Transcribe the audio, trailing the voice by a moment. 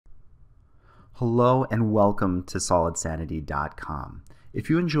Hello and welcome to SolidSanity.com.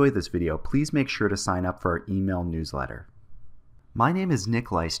 If you enjoyed this video, please make sure to sign up for our email newsletter. My name is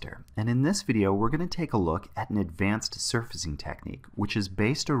Nick Leister, and in this video we're going to take a look at an advanced surfacing technique, which is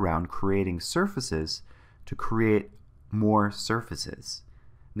based around creating surfaces to create more surfaces.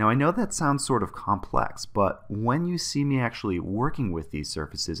 Now I know that sounds sort of complex, but when you see me actually working with these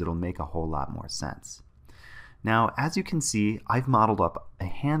surfaces, it'll make a whole lot more sense. Now, as you can see, I've modeled up a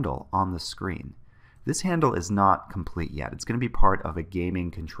handle on the screen. This handle is not complete yet. It's going to be part of a gaming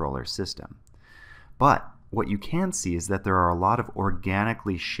controller system. But what you can see is that there are a lot of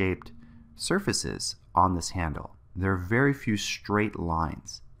organically shaped surfaces on this handle. There are very few straight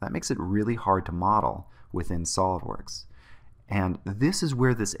lines. That makes it really hard to model within SolidWorks. And this is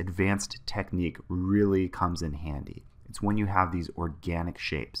where this advanced technique really comes in handy. It's when you have these organic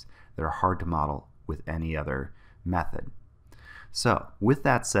shapes that are hard to model with any other method. So with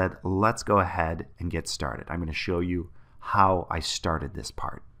that said, let's go ahead and get started. I'm going to show you how I started this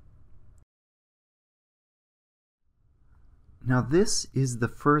part. Now this is the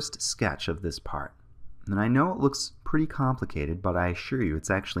first sketch of this part. And I know it looks pretty complicated, but I assure you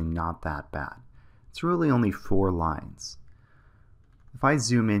it's actually not that bad. It's really only 4 lines. If I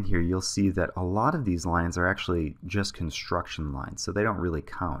zoom in here, you'll see that a lot of these lines are actually just construction lines, so they don't really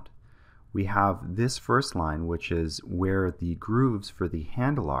count. We have this first line, which is where the grooves for the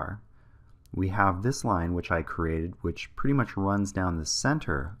handle are. We have this line, which I created, which pretty much runs down the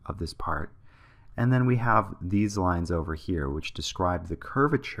center of this part. And then we have these lines over here, which describe the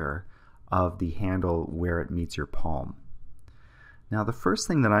curvature of the handle where it meets your palm. Now the first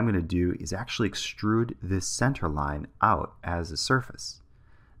thing that I'm going to do is actually extrude this center line out as a surface.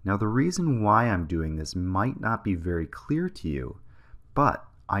 Now the reason why I'm doing this might not be very clear to you, but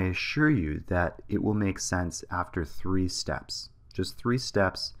I assure you that it will make sense after 3 steps. Just 3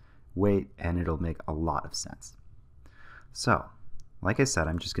 steps, wait, and it'll make a lot of sense. So, like I said,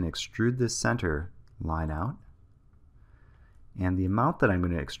 I'm just going to extrude this center line out. And the amount that I'm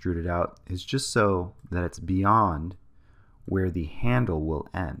going to extrude it out is just so that it's beyond where the handle will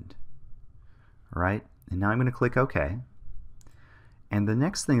end. All right? And now I'm going to click OK. And the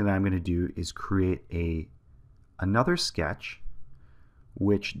next thing that I'm going to do is create another sketch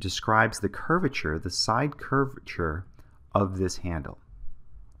which describes the curvature, the side curvature of this handle.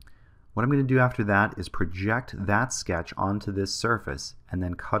 What I'm going to do after that is project that sketch onto this surface and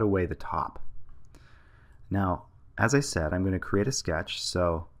then cut away the top. Now, as I said, I'm going to create a sketch,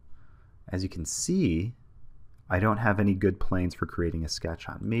 so as you can see, I don't have any good planes for creating a sketch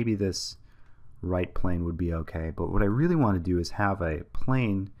on. Maybe this right plane would be okay, but what I really want to do is have a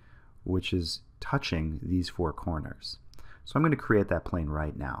plane which is touching these 4 corners. So I'm going to create that plane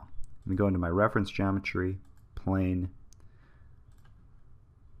right now. I'm going to go into my reference geometry, plane,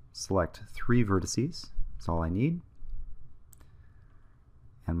 select 3 vertices. That's all I need.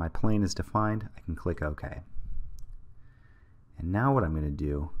 And my plane is defined. I can click OK. And now what I'm going to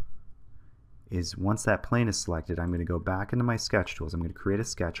do is once that plane is selected, I'm going to go back into my sketch tools. I'm going to create a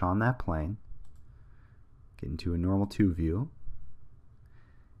sketch on that plane, get into a normal 2 view,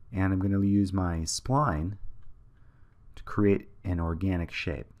 and I'm going to use my spline to create an organic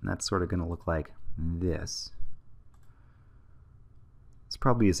shape. And that's sort of going to look like this. This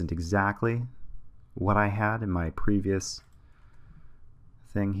probably isn't exactly what I had in my previous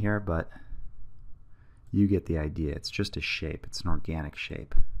thing here, but you get the idea. It's just a shape. It's an organic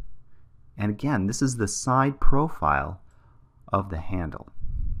shape. And again, this is the side profile of the handle.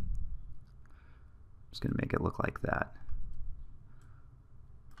 I'm just going to make it look like that.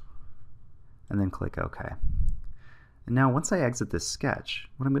 And then click OK. And now once I exit this sketch,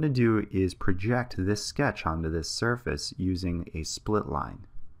 what I'm going to do is project this sketch onto this surface using a split line.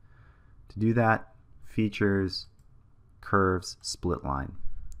 To do that, Features, Curves, Split Line.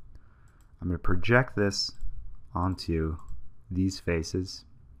 I'm going to project this onto these faces.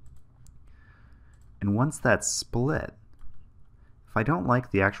 And once that's split, if I don't like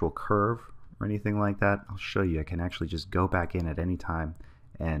the actual curve or anything like that, I'll show you. I can actually just go back in at any time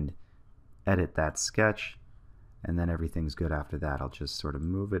and edit that sketch. And then everything's good after that. I'll just sort of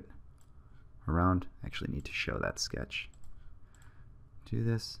move it around. I actually need to show that sketch. Do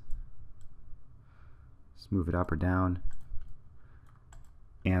this. Just move it up or down.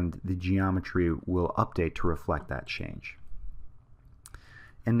 And the geometry will update to reflect that change.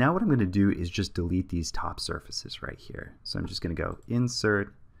 And now what I'm going to do is just delete these top surfaces right here. So I'm just going to go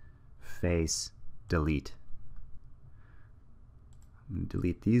Insert, Face, Delete. I'm going to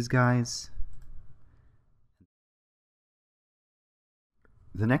delete these guys.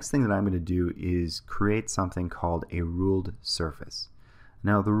 The next thing that I'm going to do is create something called a ruled surface.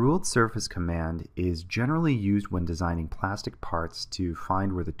 Now, the ruled surface command is generally used when designing plastic parts to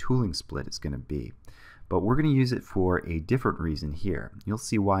find where the tooling split is going to be. But we're going to use it for a different reason here. You'll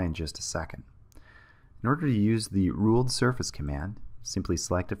see why in just a second. In order to use the ruled surface command, simply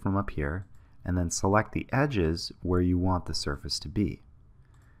select it from up here and then select the edges where you want the surface to be.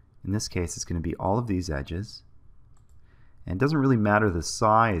 In this case, it's going to be all of these edges. And it doesn't really matter the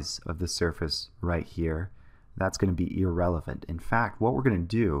size of the surface right here. That's going to be irrelevant. In fact, what we're going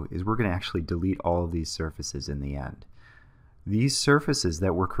to do is we're going to actually delete all of these surfaces in the end. These surfaces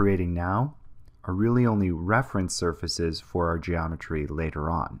that we're creating now are really only reference surfaces for our geometry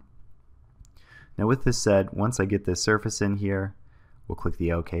later on. Now with this said, once I get this surface in here, we'll click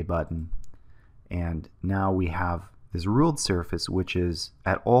the OK button, and now we have this ruled surface which is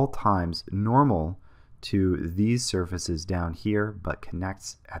at all times normal to these surfaces down here but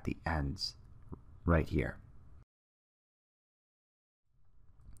connects at the ends right here.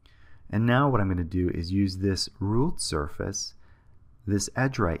 And now what I'm going to do is use this ruled surface, this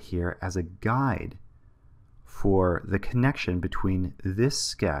edge right here, as a guide for the connection between this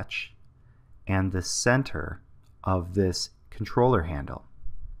sketch and the center of this controller handle.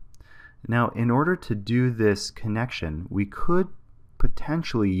 Now, in order to do this connection, we could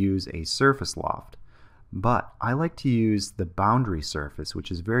potentially use a surface loft, but I like to use the boundary surface, which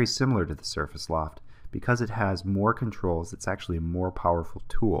is very similar to the surface loft because it has more controls. It's actually a more powerful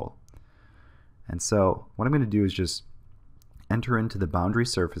tool. And so what I'm going to do is just enter into the boundary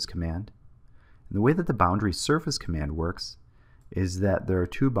surface command. And the way that the boundary surface command works is that there are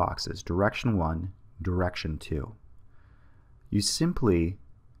two boxes, direction 1, direction 2. You simply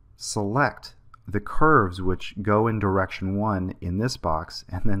select the curves which go in direction 1 in this box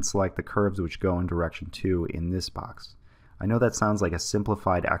and then select the curves which go in direction 2 in this box. I know that sounds like a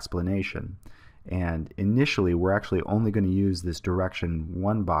simplified explanation, and initially we're actually only going to use this direction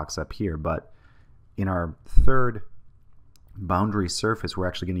 1 box up here, but in our third boundary surface we're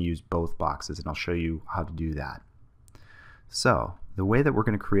actually going to use both boxes, and I'll show you how to do that. So the way that we're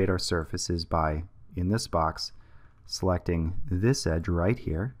going to create our surface is by, in this box, selecting this edge right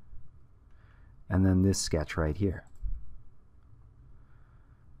here and then this sketch right here.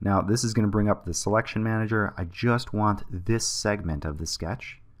 Now this is going to bring up the selection manager. I just want this segment of the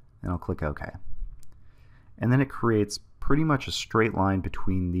sketch, and I'll click OK. And then it creates pretty much a straight line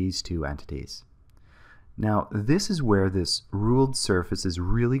between these two entities. Now this is where this ruled surface is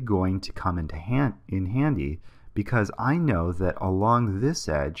really going to come into handy, because I know that along this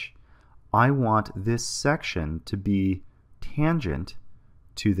edge I want this section to be tangent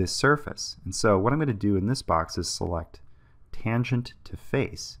to this surface. And so what I'm going to do in this box is select tangent to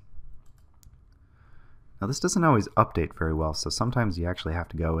face. Now this doesn't always update very well, so sometimes you actually have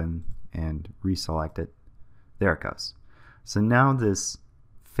to go in and reselect it. There it goes. So now this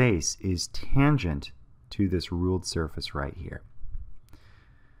face is tangent to this ruled surface right here.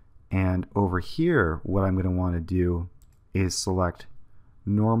 And over here what I'm going to want to do is select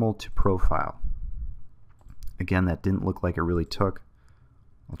normal to profile. Again, that didn't look like it really took.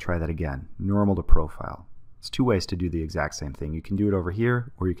 I'll try that again. Normal to profile. There's two ways to do the exact same thing. You can do it over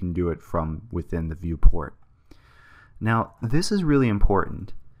here, or you can do it from within the viewport. Now this is really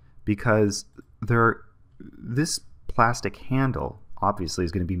important because this plastic handle obviously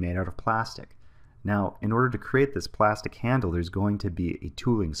is going to be made out of plastic. Now in order to create this plastic handle there's going to be a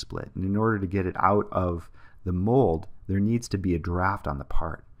tooling split, and in order to get it out of the mold there needs to be a draft on the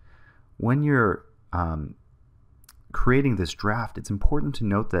part. When you're creating this draft, it's important to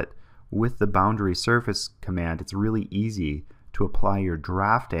note that with the boundary surface command it's really easy to apply your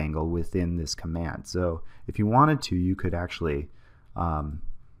draft angle within this command. So if you wanted to, you could actually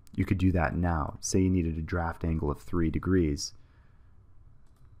you could do that now. Say you needed a draft angle of 3 degrees.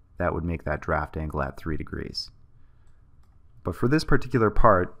 That would make that draft angle at 3 degrees. But for this particular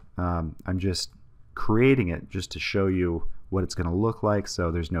part, I'm just creating it just to show you what it's going to look like,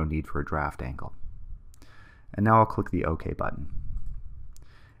 so there's no need for a draft angle. And now I'll click the OK button.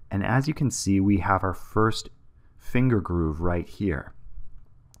 And as you can see, we have our first finger groove right here.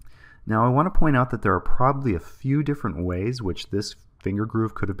 Now I want to point out that there are probably a few different ways which this finger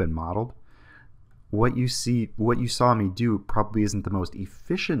groove could have been modeled. What you saw me do probably isn't the most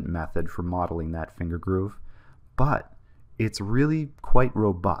efficient method for modeling that finger groove, but it's really quite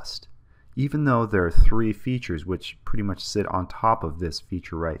robust, even though there are 3 features which pretty much sit on top of this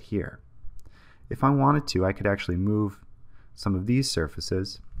feature right here. If I wanted to, I could actually move some of these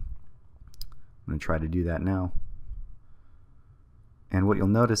surfaces. I'm going to try to do that now. And what you'll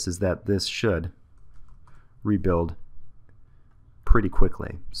notice is that this should rebuild pretty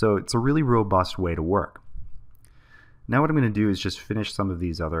quickly. So it's a really robust way to work. Now what I'm going to do is just finish some of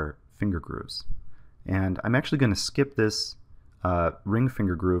these other finger grooves. And I'm actually going to skip this ring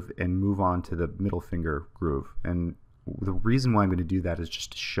finger groove and move on to the middle finger groove. And the reason why I'm going to do that is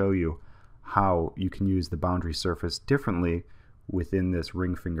just to show you how you can use the boundary surface differently within this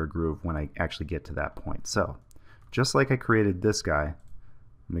ring finger groove when I actually get to that point. So just like I created this guy,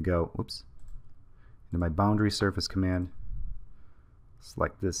 I'm going to go, whoops, into my boundary surface command,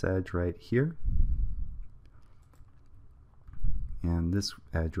 select this edge right here, and this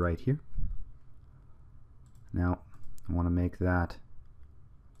edge right here. Now I want to make that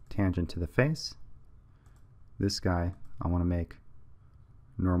tangent to the face. This guy I want to make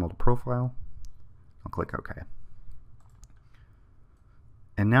normal to profile. I'll click OK.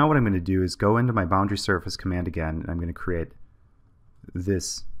 And now what I'm going to do is go into my boundary surface command again, and I'm going to create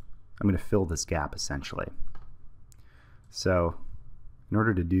this, I'm going to fill this gap essentially. So in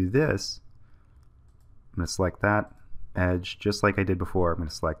order to do this, I'm going to select that edge just like I did before. I'm going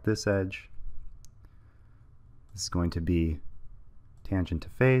to select this edge. This is going to be tangent to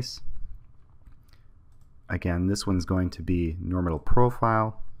face. Again, this one's going to be normal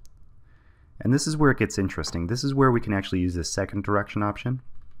profile. And this is where it gets interesting. This is where we can actually use the second direction option.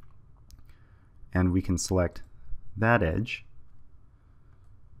 And we can select that edge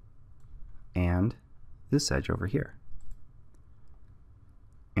and this edge over here.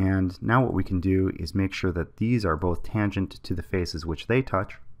 And now what we can do is make sure that these are both tangent to the faces which they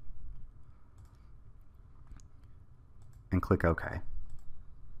touch, and click OK.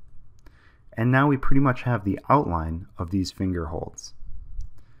 And now we pretty much have the outline of these finger holds.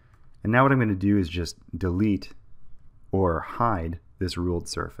 And now what I'm going to do is just delete or hide this ruled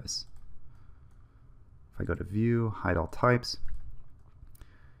surface. If I go to View, Hide All Types,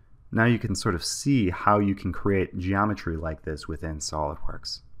 now you can sort of see how you can create geometry like this within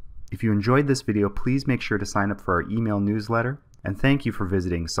SolidWorks. If you enjoyed this video, please make sure to sign up for our email newsletter, and thank you for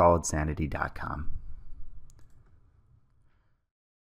visiting solidsanity.com.